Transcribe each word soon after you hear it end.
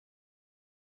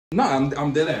No,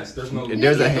 I'm dead ass. There's no.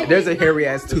 There's a hairy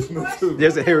ass toothbrush.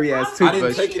 There's a hairy ass toothbrush. I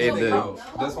didn't take anything out.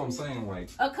 That's what I'm saying. Like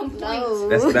a complete. No.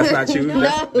 That's not you. No.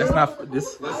 That's not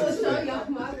this. I will show y'all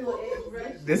my little edge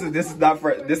brush. This is not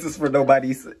for. This is for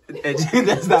nobody's.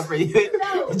 That's not for you,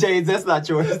 No. James. That's not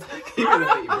yours. Keep it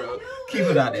on, bro. Keep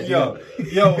it on it. yo,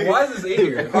 why is this in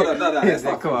here? Hold on, no, that's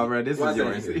not. Come on, bro. This Why is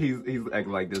yours. that He's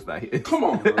acting like this not here. Come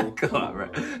on, bro. Come on, bro.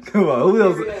 Come on. Who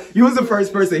else? You was the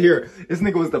first person here. This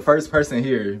nigga was the first person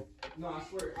here. No, I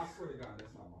swear to God,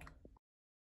 that's not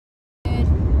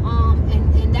mine.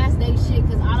 And that's they shit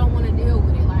because I don't want to deal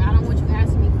with it. Like I don't want you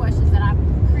asking me questions that I've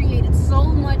created so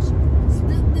much.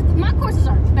 My courses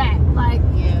are back. Like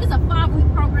it's a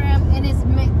 5-week program and it's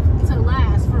meant to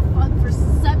last for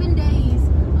 7 days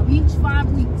of each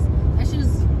 5 weeks. That shit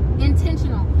is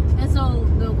intentional. And so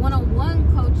the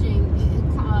one-on-one coaching.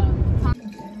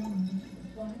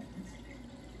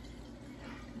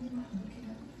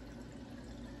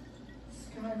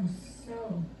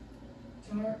 So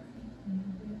dark.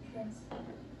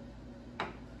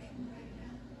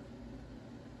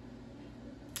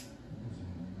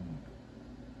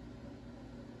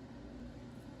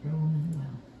 Rolling well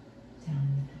down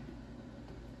in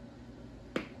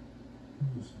there.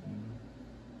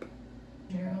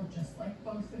 Gerald, just like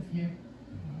both of you.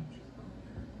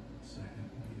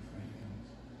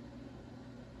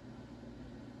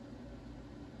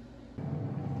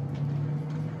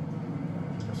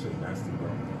 That shit nasty, bro.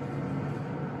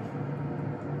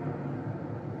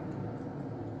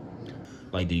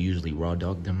 Like, do you usually raw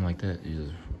dog them like that?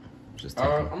 You just take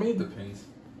them? I mean, it depends.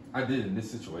 I did in this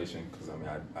situation because I mean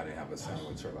I didn't have a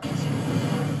sandwich or like.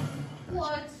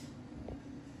 What?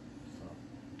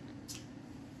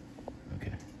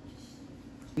 Okay.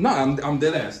 No, I'm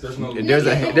dead ass. There's no. There's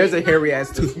a hairy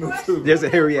ass toothbrush. There's a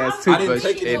hairy ass I didn't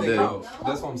toothbrush. take anything out.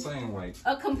 That's what I'm saying. Like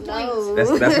A complete. No.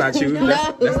 That's not you. No.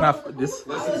 That's not this. I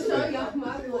will show y'all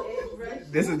my little edge brush.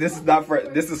 This is not for.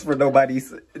 This is for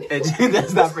nobody's.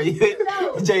 That's not for you,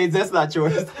 No. James. That's not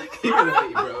yours. Keep it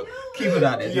on, bro. Keep it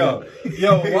on it. yo,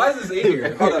 why is this in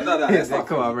here? Hold on, no, that's not.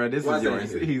 Come on, bro. This Why is that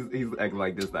yours. in here? He's acting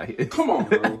like this not here. Come on,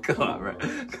 bro. Come on, bro.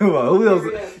 Come on. Who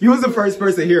else? You was the first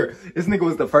person here. This nigga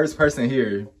was the first person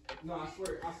here. No, I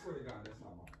swear to God, that's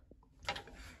not mine.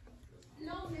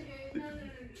 No, nigga. No.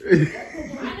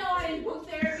 I know I didn't book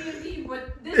the Airbnb,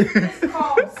 but this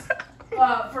calls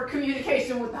for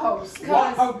communication with the host.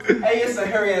 Hey, it's a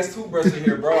hairy ass toothbrush in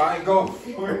here, bro. I ain't going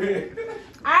for it.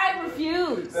 I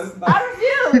refuse.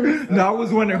 I refuse. No, I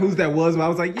was wondering whose that was, but I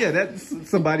was like, yeah, that's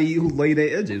somebody who laid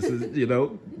their edges, you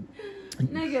know.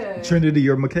 Nigga. Trinity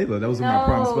or Michaela. That was my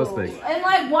prime suspect. And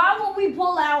like, why would we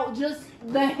pull out just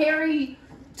the hairy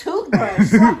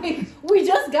toothbrush? Like, we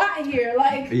just got here.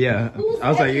 Like, Yeah, whose I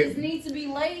was like, edges it need to be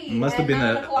laid? must have at been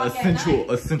 9 an o'clock at night?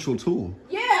 essential tool.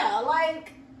 Yeah,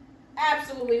 like,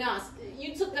 absolutely not.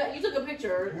 You took a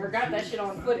picture or got that shit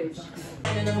on footage.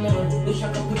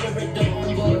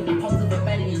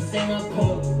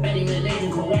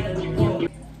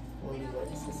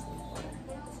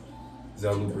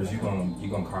 Loopers, you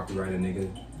gonna copyright a nigga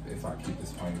if I keep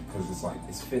this playing because it's like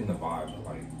it's fitting the vibe, but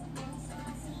like.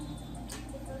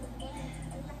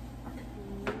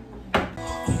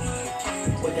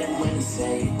 What that money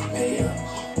say, pay up.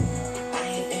 I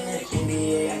ain't in the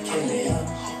NBA, I can't lay up.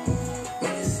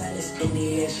 Niggas say this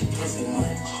NBA, she kissing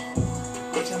much.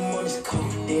 Bitch, I'm on this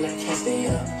coke, then I can't stay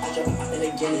up. I drop out in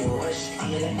a game rush.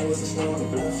 I'm in the air with the snow on the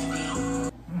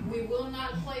bluff. We will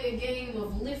not play a game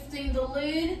of lifting the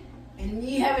lid and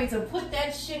me having to put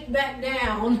that shit back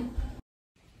down.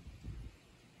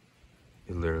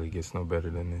 It literally gets no better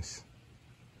than this.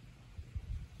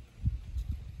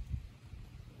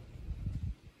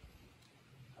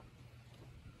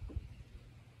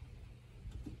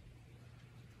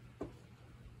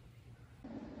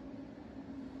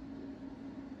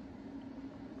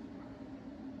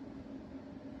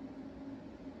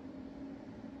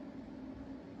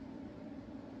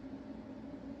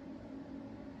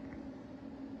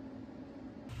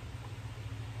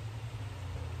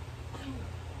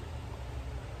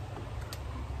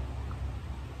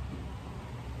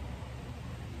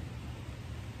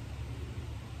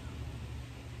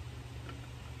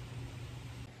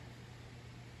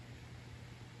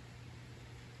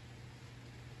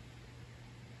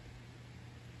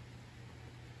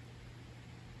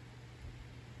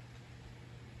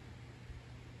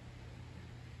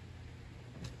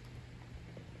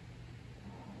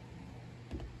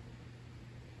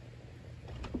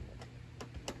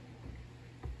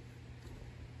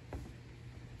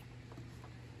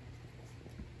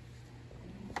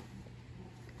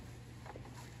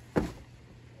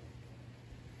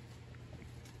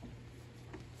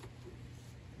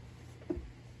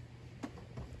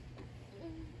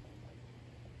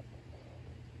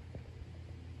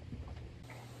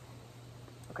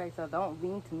 Okay, so don't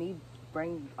lean to me.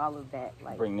 Bring all of that.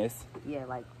 Like Bring this. Yeah,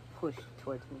 like push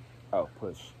towards me. Oh,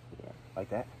 push. Yeah.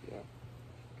 Like that? Yeah.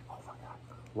 Oh my god.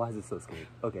 Why is it so scary?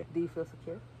 Okay. Do you feel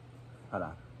secure? Hold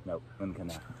on. Nope. Let me come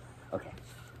down. Okay.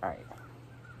 All right.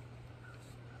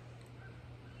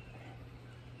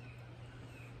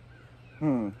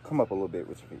 Come up a little bit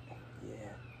with your feet. Yeah,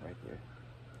 right there.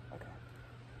 Okay.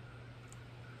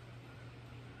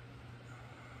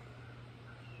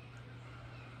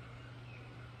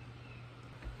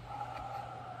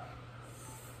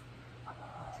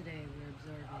 Today we're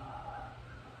observing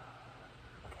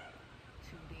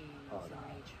two beings in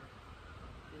nature,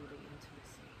 building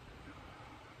intimacy,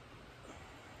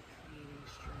 creating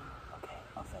strength. Okay,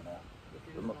 I'll send that.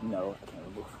 Within the No, bond, I can't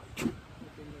remove. within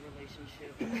the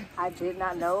relationship. I did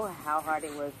not know how hard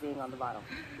it was being on the bottom.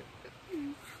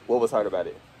 What was hard about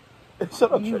it?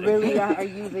 Shut up, You Trei. really are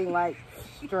using like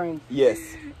strength Yes.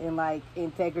 and like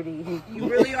integrity. You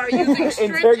really are using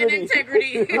strength Integrity. and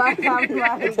integrity. Like, I'm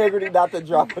like, Integrity not to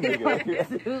drop a nigga.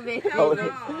 stupid. Hell This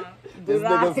no. Do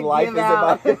not nigga's life give is in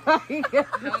out. my... Hell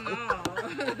no.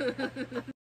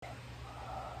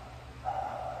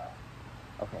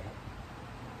 Okay.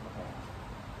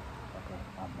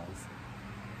 I'm nice.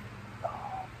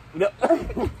 No.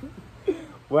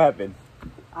 What happened?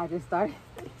 I just started.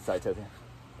 Sorry, Tessa.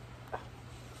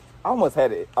 I almost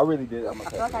had it. I really did. I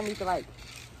feel like I need to like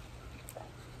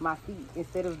my feet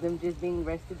instead of them just being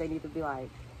rested. They need to be like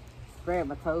spread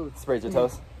my toes. Spread your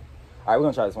toes. All right, we're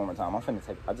gonna try this one more time. I'm finna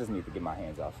take. I just need to get my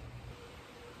hands off.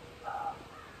 A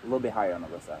little bit higher on the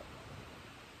left side.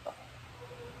 Okay,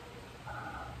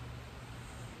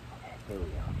 here we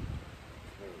go.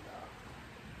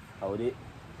 Hold it.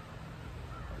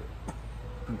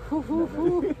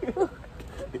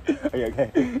 Are you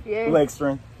okay? Yeah. Leg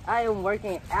strength. I am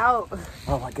working out.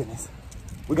 Oh my goodness.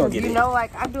 We're gonna get You it. know,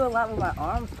 like I do a lot with my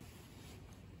arms.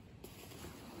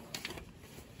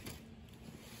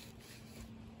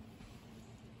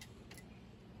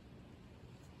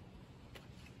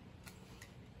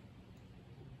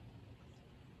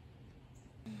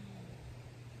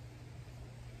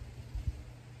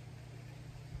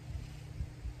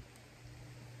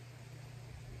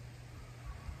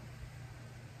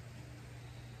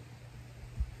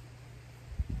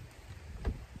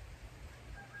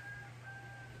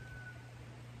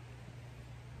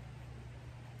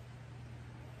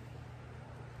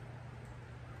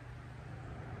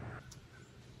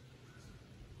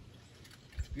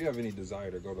 Do you have any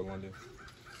desire to go to London?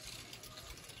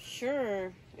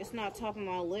 Sure, it's not top of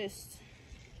my list.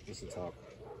 What's the top?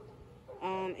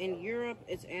 In Europe,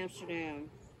 it's Amsterdam.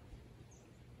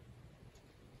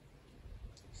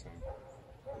 Same.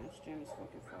 Amsterdam is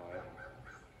fucking fire.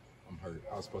 I'm hurt.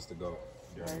 I was supposed to go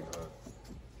during,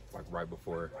 like right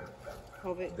before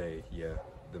COVID.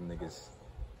 them niggas.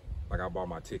 Like I bought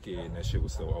my ticket and that shit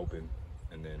was still open,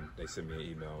 and then they sent me an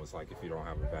email. It was like, if you don't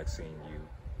have a vaccine, you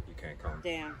can't come.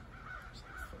 Damn. It's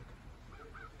like, fuck.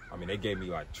 I mean, they gave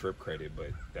me like trip credit, but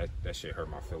that shit hurt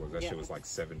my feelings. That shit was like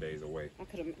 7 days away. I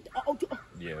could have.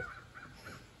 Yeah.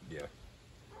 Yeah.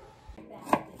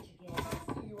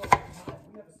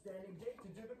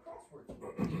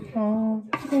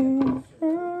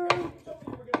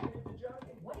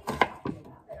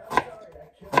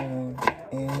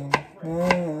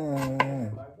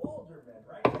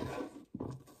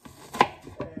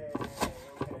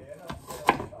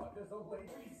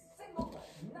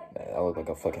 I look like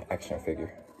a fucking action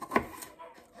figure.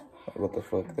 What the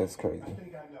fuck? That's crazy.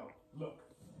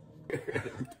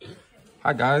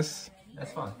 Hi guys.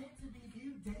 That's fine.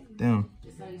 Damn.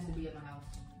 This I used to be in my house.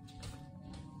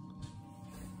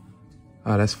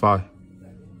 Oh, that's fine.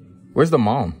 Where's the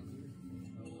mom?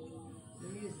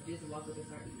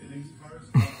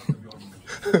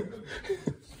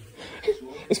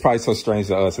 It's probably so strange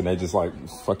to us, and they just like,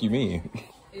 fuck you mean?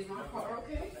 Is my car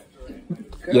okay?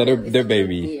 Yeah, they're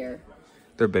baby. Deer.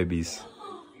 They're babies.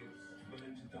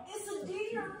 It's a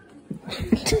deer.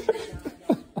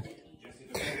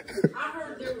 I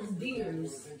heard there was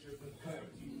deers.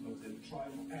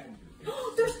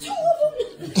 There's 2 of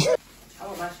them. I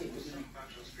want my shit to be.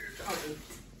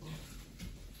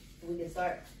 We can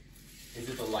start. Is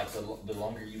it the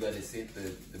longer you let it sit,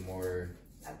 the more,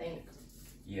 I think.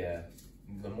 yeah,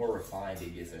 the more refined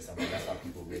it gets or something? That's how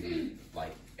people really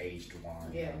like aged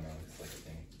wine. Yeah. I don't know, it's like a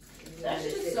thing. That's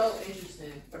just so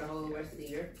interesting for the whole rest of the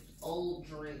year. Old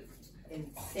drink. And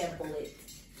sample it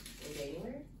in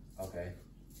January. Okay.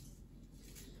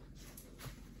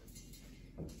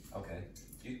 Okay.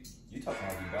 You talking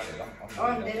like you got it.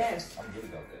 I'm dead ass. I'm good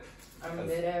about that. I'm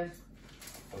dead ass.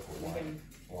 Fuck with You wine. can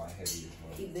Wine heavy as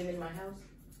well. keep them in my house.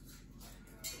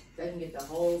 They can get the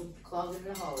whole closet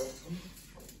in the hallway.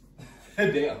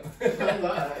 Damn.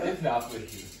 God. No, I feel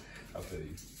you. I feel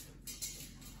you.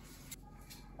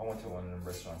 I went to one of them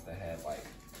restaurants that had like,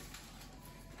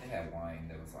 they had wine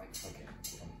that was like fucking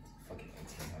from fucking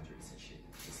 1800s and shit,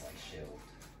 just like shelved.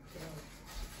 Yeah.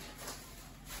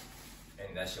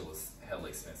 And that shit was hella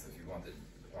expensive. You wanted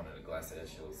a glass of that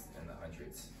shit was in the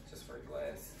hundreds just for a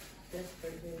glass. That's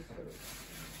pretty good.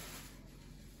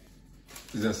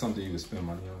 Is that something you would spend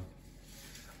money on?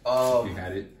 If you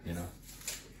had it, you know?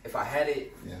 If I had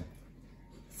it, yeah.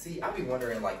 See, I'd be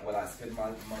wondering like, would I spend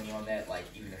my money on that? Like,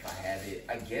 even if I had it,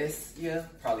 I guess, yeah,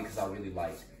 probably because I really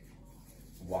like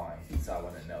wine, so I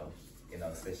want to know, you know,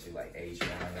 especially like aged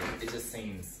wine. It just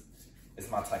seems it's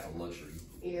my type of luxury.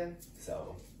 Yeah.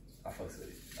 So I fucks with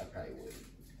it. I probably would.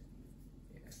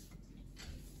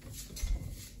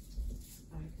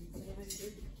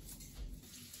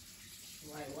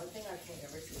 Right, one thing I can't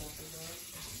ever see nothing on,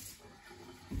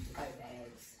 like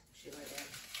bags, shit like that.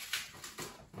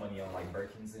 Money on like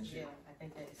Birkins and shit. Yeah, I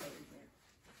think that is so ignorant.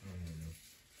 Mm.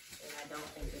 And I don't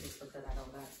think that it's because I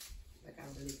don't got, like I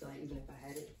really feel like even if I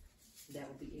had it, that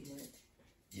would be ignorant.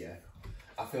 Yeah,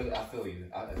 I feel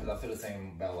you. Because I feel the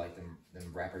same about like them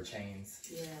rapper chains.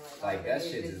 Yeah, like that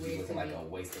shit just be looking like a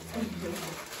waste of money.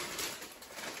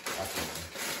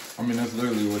 I mean, that's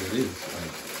literally what it is.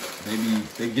 Like, maybe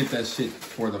they get that shit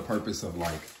for the purpose of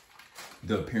like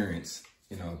the appearance,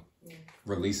 you know,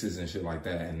 releases and shit like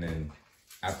that. And then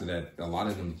after that, a lot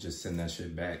of them just send that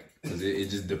shit back because it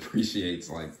just depreciates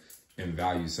like in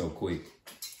value so quick.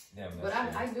 Yeah, but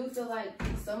I do feel like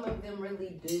some of them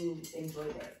really do enjoy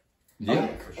that. Yeah.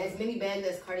 Like, as many bands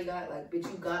as Cardi got, like, bitch,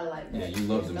 you gotta like that. Yeah, you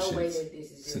love them no way shits. that this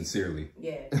is just, sincerely.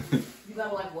 Yeah. You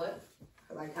gotta like what?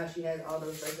 Like how she has all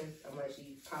those versions. I'm like,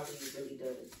 she probably really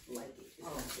does like it. It's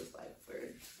not just like for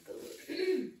the look.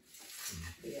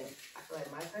 Yeah. I feel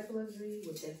like my type of luxury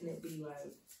would definitely be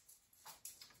like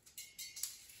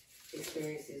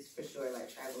experiences for sure, like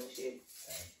traveling shit.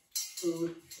 Same.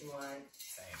 Food and wine.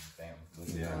 Same.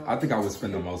 Yeah. I think I would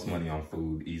spend the most money on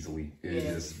food easily. It'd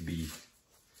just be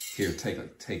here,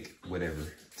 take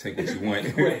whatever. Take what you want.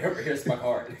 Whatever, here's my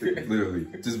card. Literally.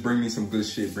 Just bring me some good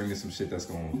shit. Bring me some shit that's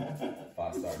going to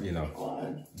 5-star. You know,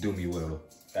 do me well.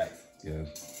 Thanks. Yeah.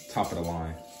 Top of the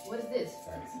line. What is this?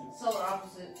 Thanks. Solar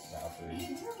opposite. Nah, for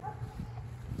you.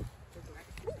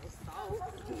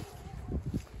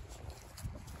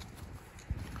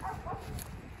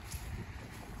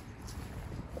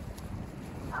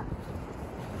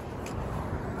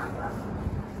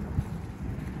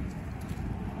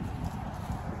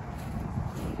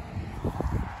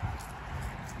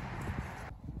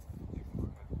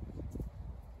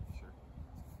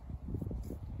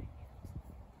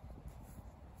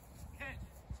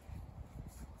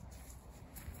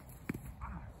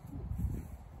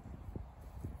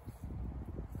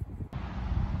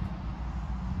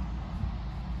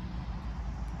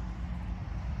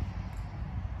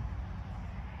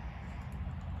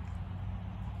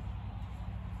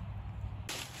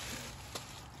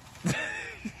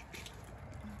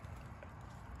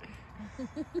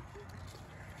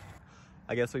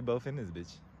 I guess we both in this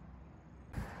bitch.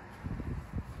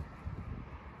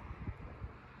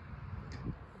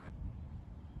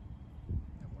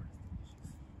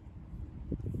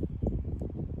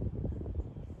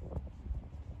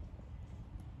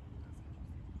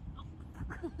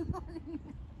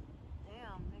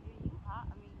 Damn, nigga, you hot.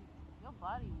 I mean, your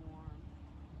body warm.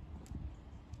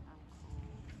 I'm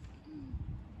cool.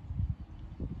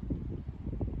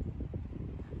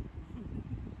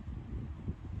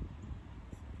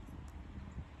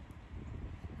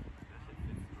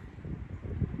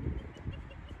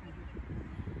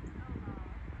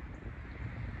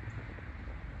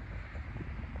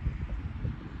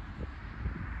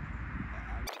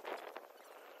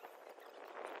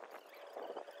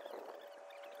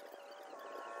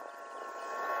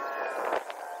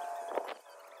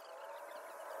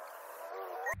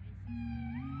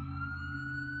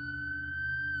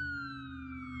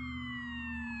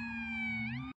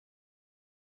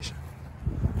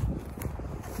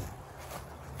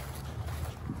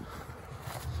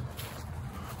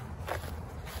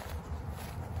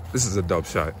 This is a dope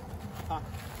shot.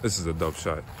 This is a dope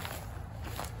shot.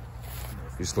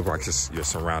 You just look like you're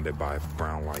surrounded by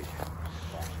brown light.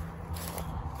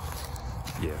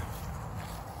 Yeah.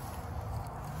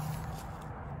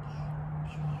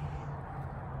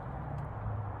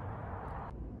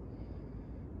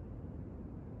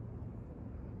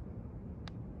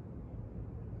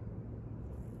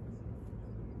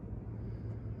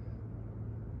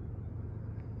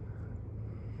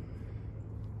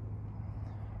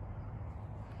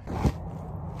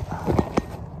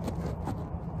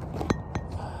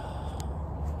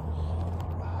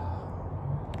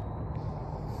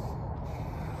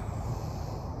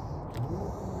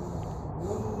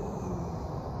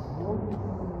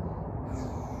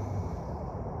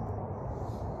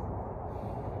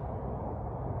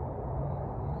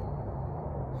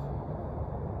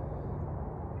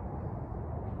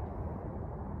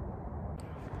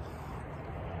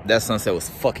 That sunset was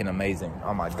fucking amazing.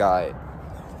 Oh my God.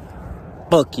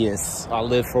 Fuck yes. I'll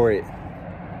live for it.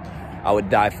 I would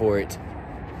die for it.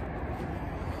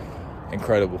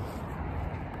 Incredible.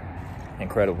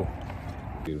 Incredible.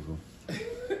 Beautiful.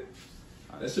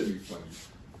 That should be funny.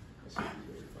 That should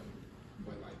be very funny.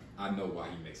 But like, I know why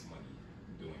he makes money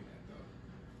doing that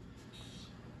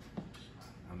though.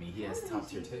 I mean, he has top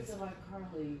tier taste. Like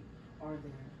Carly are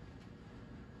there.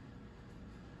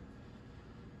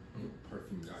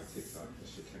 Perfume guy TikTok, that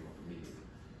shit came up immediately.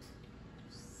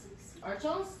 Are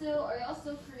y'all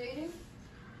still creating?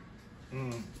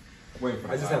 Wait for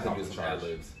I just have to do the some ad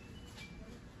libs.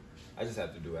 I just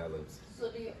have to do ad libs.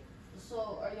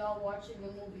 So are y'all watching the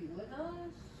movie with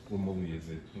us? What movie is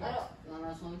it? I don't. No,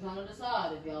 that's what I'm trying to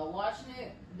decide. If y'all watching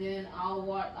it, then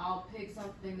I'll pick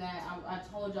something that I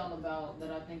told y'all about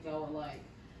that I think y'all would like.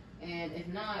 And if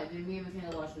not, then me and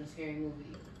McKenna watching a scary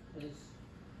movie.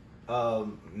 No,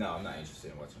 I'm not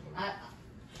interested in watching a movie.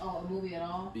 A movie at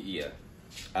all? Yeah.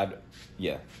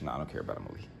 No, I don't care about a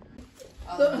movie.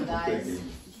 Oh, guys.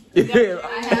 Yeah,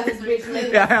 I have this bitch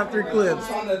living. I have 3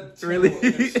 clips. Really?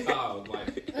 Trying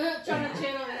to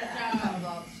channel inner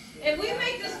child. If we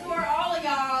make this for all of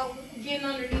y'all getting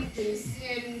underneath this,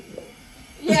 and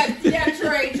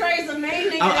Trey's the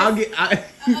main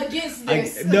nigga against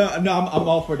this. No, I'm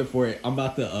all for the fort. I'm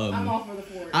about to I'm all for the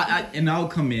fort. and I'll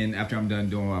come in after I'm done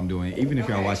doing what I'm doing. Even if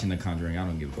y'all watching The Conjuring, I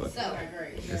don't give a fuck. So,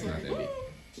 great. It's not that big.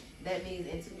 that means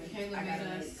into Michaela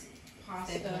made us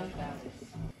pasta.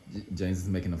 James is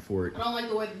making a fort. I don't like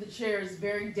the way that the chair is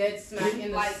very dead smack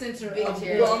in the center of the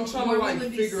chair. Well, I'm trying to like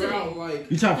figure out like.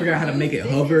 You trying to figure out how to make it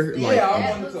hover? Like, Yeah,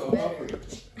 I want it to hover.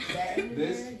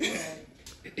 This.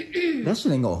 that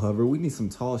shit ain't gonna hover. We need some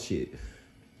tall shit.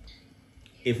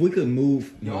 If we could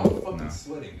move, Yo, no, I'm fucking no.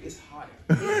 sweating. It's hot.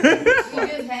 You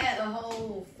just had a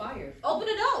whole fire. Open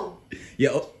the door.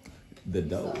 Yeah, the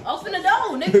dough. Open the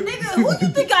door, nigga. Who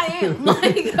you think I am?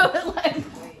 Like,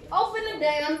 open the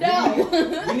damn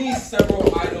door. We need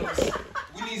several items.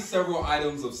 We need several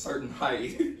items of certain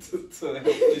height to help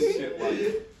this shit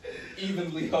like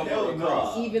evenly hover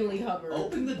across. Evenly hover.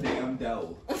 Open the damn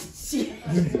dough. Shit.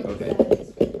 Okay.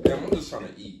 Damn, I'm just trying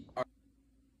to eat.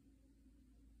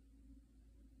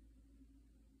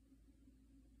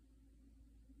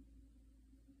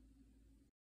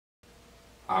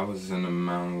 I was in the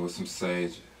mountain with some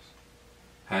sages.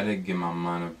 Had to get my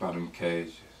mind up out them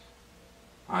cages.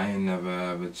 I ain't never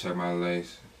ever checked my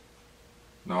laces.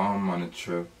 No, I'm on a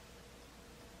trip.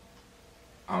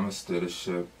 I'ma steer the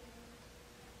ship.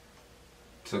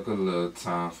 Took a little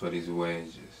time for these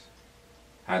wages.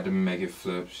 Had to make it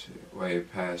flip shit, way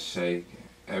past shaking.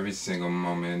 Every single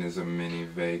moment is a mini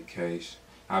vacation.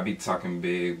 I be talking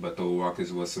big, but the walk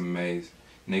is what's amazing.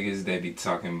 Niggas, they be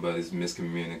talking, but it's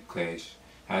miscommunication.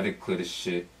 Had to clear the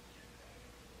shit.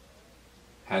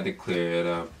 Had to clear it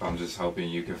up. I'm just hoping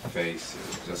you can face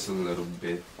it. Just a little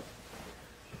bit.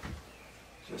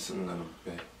 Just a little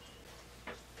bit.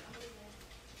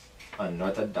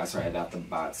 Unorthodox right out the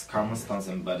box. Caramel stones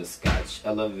and butterscotch.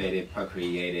 Elevated,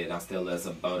 procreated. I'm still as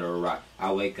a boulder rock.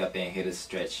 I wake up and hit a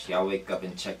stretch. Y'all wake up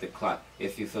and check the clock.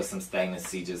 If you feel some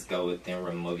stagnancy, just go within,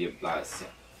 remove your blocks.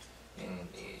 What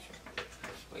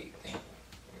do you think?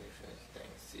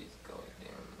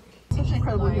 Such an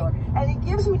incredible healer, and it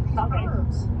gives me these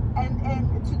herbs,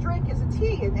 and to drink as a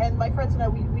tea. And my friends and I,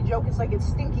 we joke it's like it's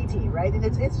stinky tea, right? And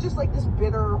it's just like this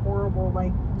bitter, horrible,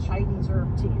 like Chinese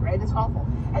herb tea, right? It's awful,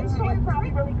 and so it's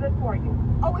probably really good for you.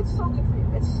 Oh, it's so good for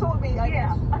you. It's so amazing.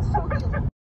 Yeah, it's so healing.